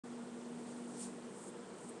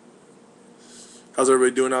How's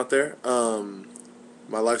everybody doing out there?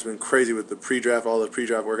 My life's been crazy with the pre-draft, all the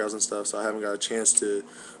pre-draft workouts and stuff, so I haven't got a chance to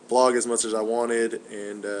blog as much as I wanted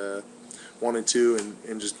and wanted to,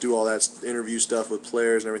 and just do all that interview stuff with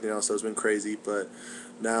players and everything else. So it's been crazy, but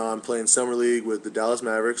now I'm playing summer league with the Dallas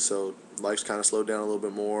Mavericks, so life's kind of slowed down a little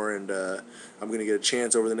bit more, and I'm going to get a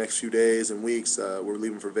chance over the next few days and weeks. We're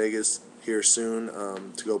leaving for Vegas here soon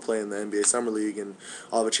to go play in the NBA Summer League, and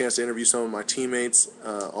I'll have a chance to interview some of my teammates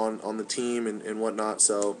on the team and whatnot.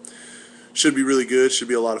 So should be really good. Should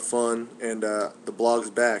be a lot of fun. And the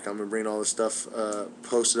blog's back. I'm gonna bring all this stuff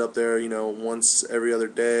posted up there. Once every other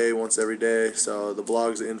day, once every day. So the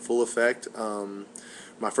blog's in full effect.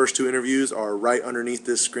 My first two interviews are right underneath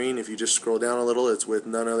this screen. If you just scroll down a little, it's with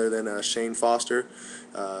none other than Shane Foster.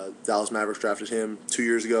 Dallas Mavericks drafted him 2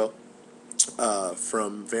 years ago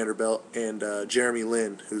from Vanderbilt, and Jeremy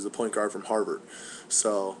Lin, who's the point guard from Harvard.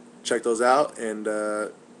 So check those out and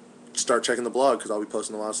start checking the blog because I'll be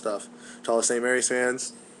posting a lot of stuff. To all the St. Mary's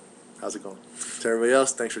fans, how's it going? To everybody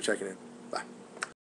else, thanks for checking in.